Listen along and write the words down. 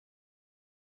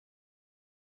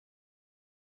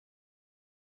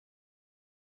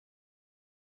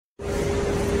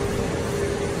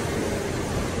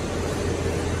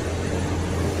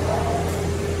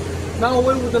Now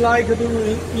we would like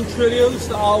to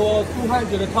introduce our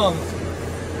 200 tons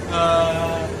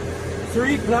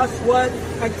 3+1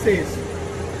 axis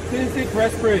CNC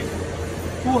press brake.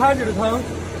 200 tons,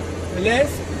 the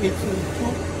length is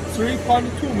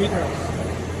 3.2 meters.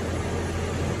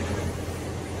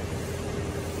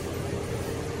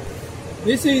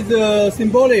 This is the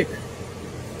symbolic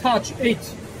Touch 8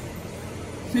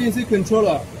 CNC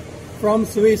controller from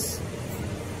Swiss.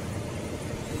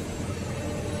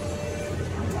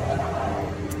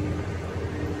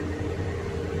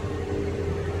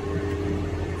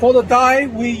 For the die,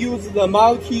 we use the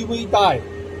multi-way die.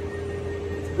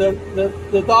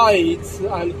 The die is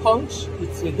and punch,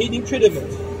 it's a heating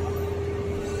treatment.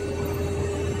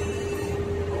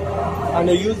 And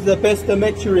I use the best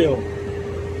material.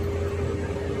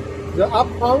 The up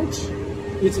punch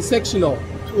is sectional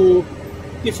to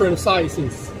different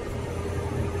sizes.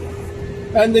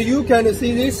 And you can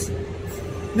see this.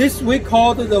 This we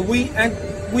call the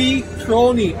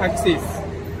V-cloning axis.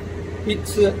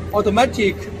 It's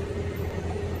automatic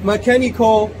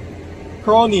mechanical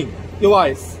cloning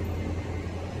device.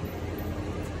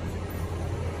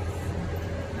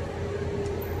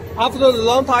 After the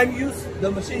long time use,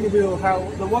 the machine will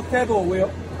have the work table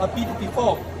will a bit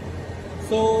deform.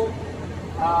 So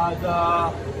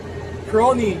the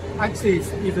cloning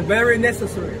axis is very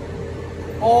necessary.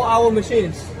 All our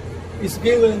machines is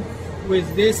given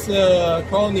with this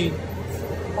cloning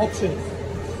option.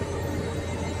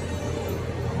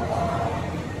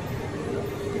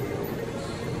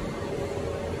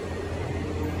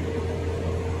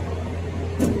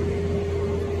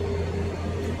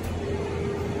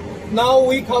 Now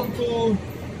we come to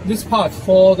this part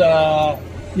for the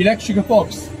electric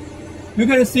box. You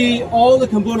can see all the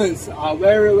components are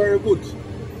very, very good.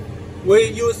 We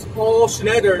use all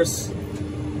Schneiders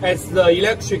as the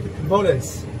electric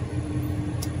components.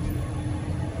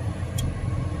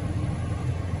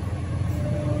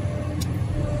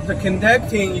 The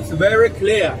conducting is very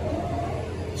clear,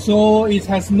 so it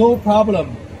has no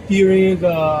problem during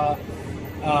the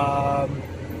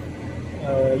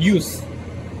use.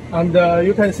 And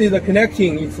you can see the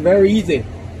connecting is very easy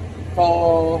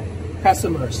for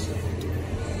customers.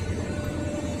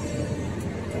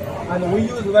 And we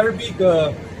use very big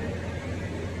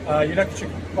electric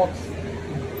box.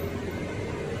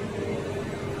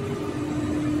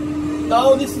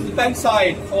 Now this is the back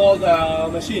side for the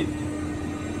machine.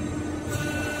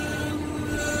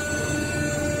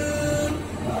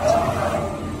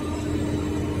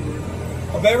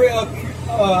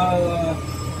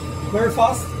 Very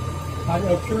fast and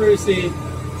accuracy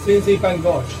CNC band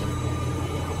gauge.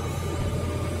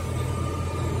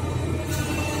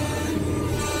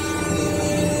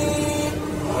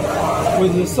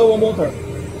 With the servo motor.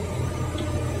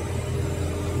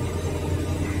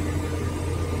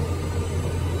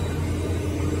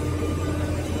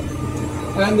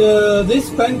 And this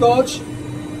band gauge,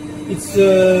 it's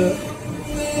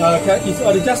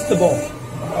adjustable.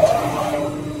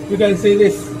 You can see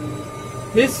this.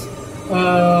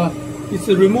 This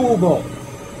is removable,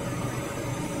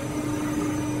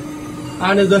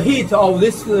 and the heat of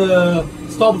this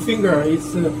stop finger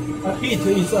is heat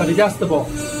is adjustable.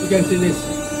 You can see this.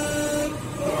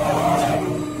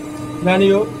 Then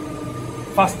you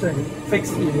fasten,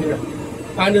 fix it here,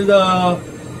 and the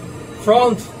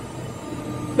front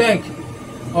bank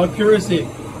accuracy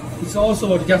is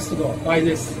also adjustable by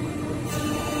this.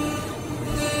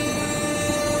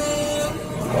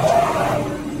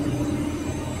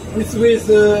 It's with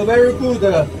very good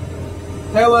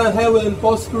Heaven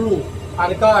ball screw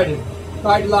and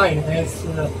guideline as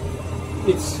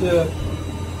its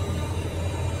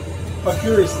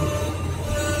accuracy.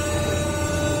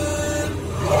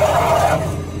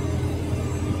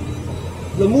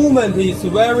 The movement is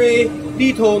very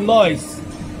little noise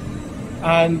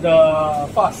and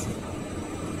fast.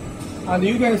 And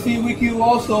you can see we give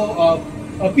also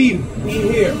a beam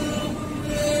in here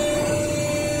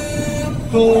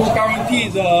to guarantee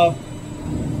the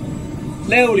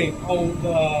leveling of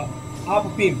the upper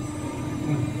beam.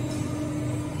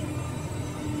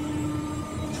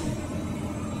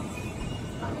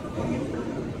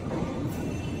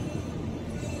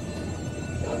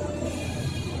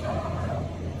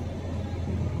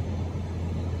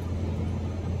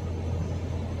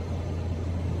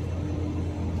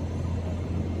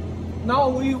 Now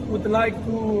we would like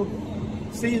to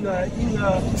see the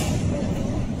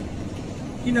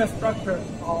inner structure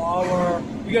of our.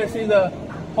 You can see the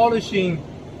polishing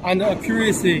and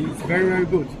accuracy is very, very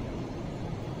good.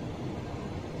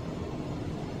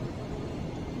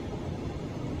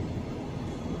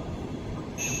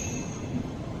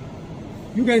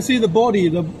 You can see the body,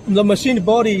 the machine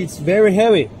body is very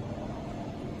heavy.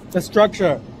 The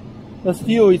structure, the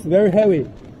steel is very heavy.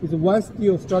 It's one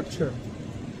steel structure.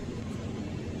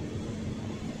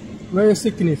 Very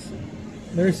thickness,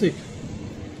 very thick.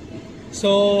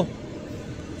 So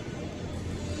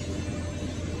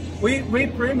we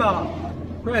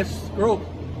Primapress group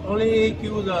only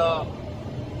give the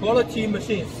quality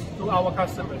machines to our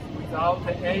customers without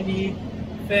any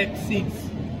fake things.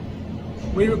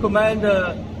 We recommend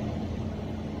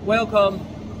welcome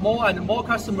more and more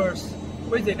customers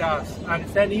visit us and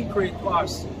send inquiry to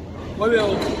us. We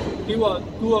will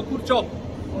do a good job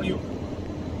for you.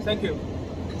 Thank you.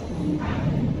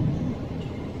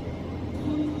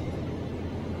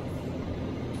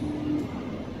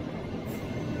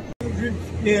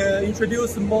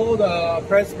 Introduce more the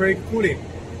press brake tooling.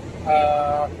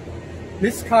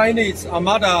 This kind is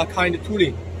Armada kind of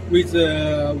tooling with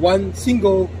one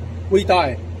single V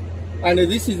die, and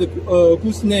this is a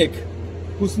gooseneck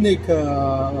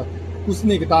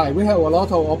die. We have a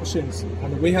lot of options,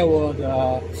 and we have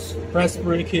the press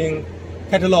braking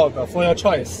catalog for your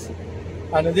choice.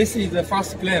 And this is the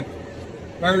fast clamp,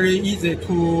 very easy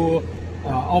to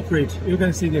operate. You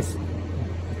can see this.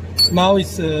 Now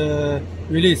it's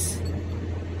release.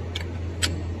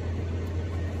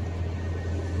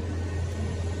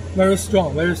 Very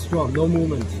strong, no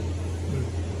movement.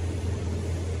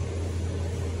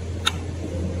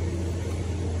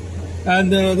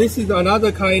 And this is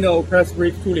another kind of press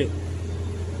brake tooling.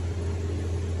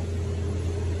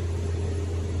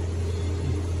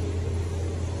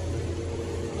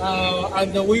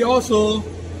 And we also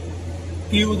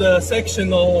give the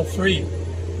sectional free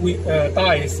with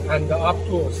dies and up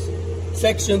tools.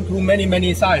 Section to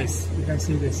many size. You can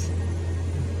see this.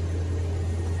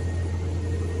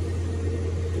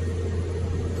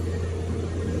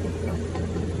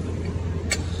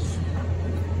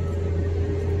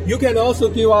 You can also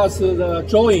give us the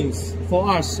drawings for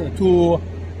us to,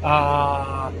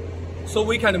 so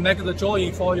we can make the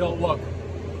drawing for your work.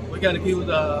 We can give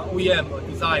the OEM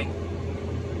design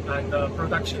and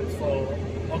production for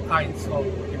all kinds of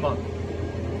demand.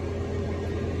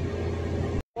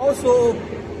 Also,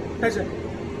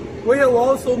 we have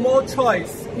also more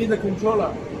choice in the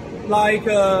controller, like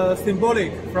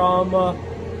Symbolic from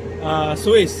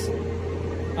Swiss,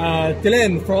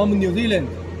 Glen from New Zealand,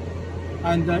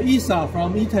 and ISA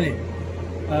from Italy.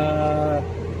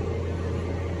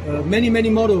 Many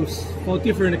models for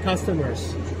different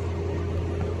customers.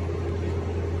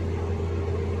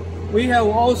 We have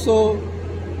also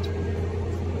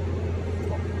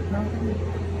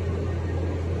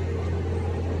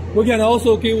we can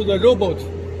also give the robot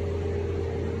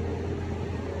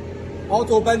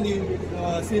auto bending with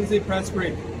CNC press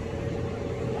brake.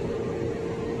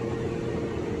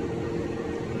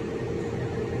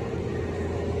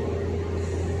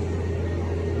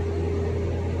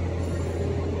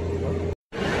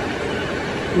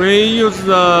 We use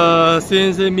the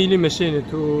CNC milling machine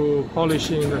to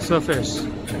polishing the surface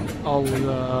of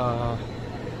the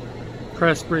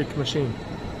press brake machine.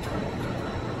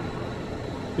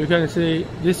 You can see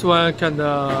this one can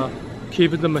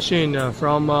keep the machine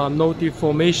from no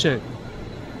deformation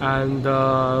and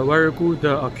very good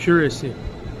accuracy.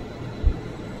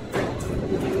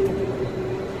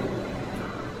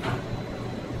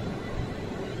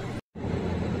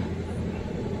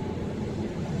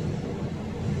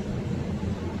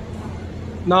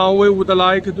 Now we would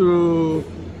like to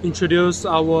introduce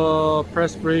our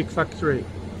press brake factory.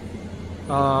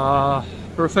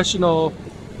 Professional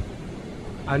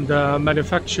and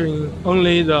manufacturing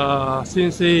only the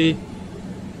CNC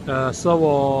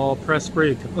servo press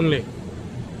brake only.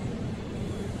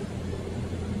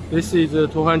 This is a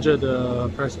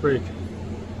 200 press brake.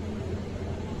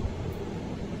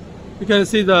 You can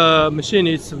see the machine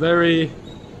is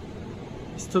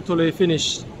it's totally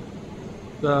finished.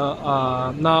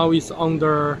 Now it's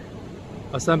under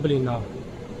assembly now.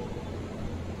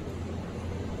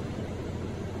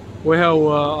 We have a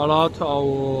lot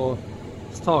of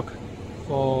stock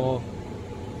for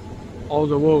all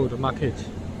the world market.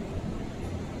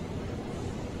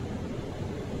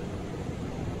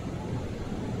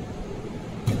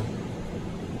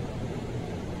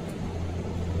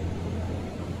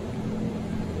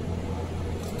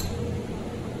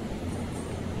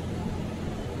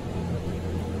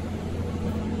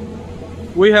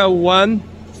 We have one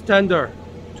standard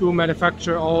to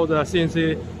manufacture all the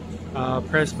CNC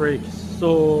press brakes,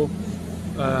 so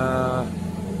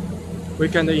we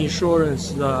can ensure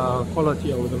the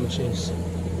quality of the machines.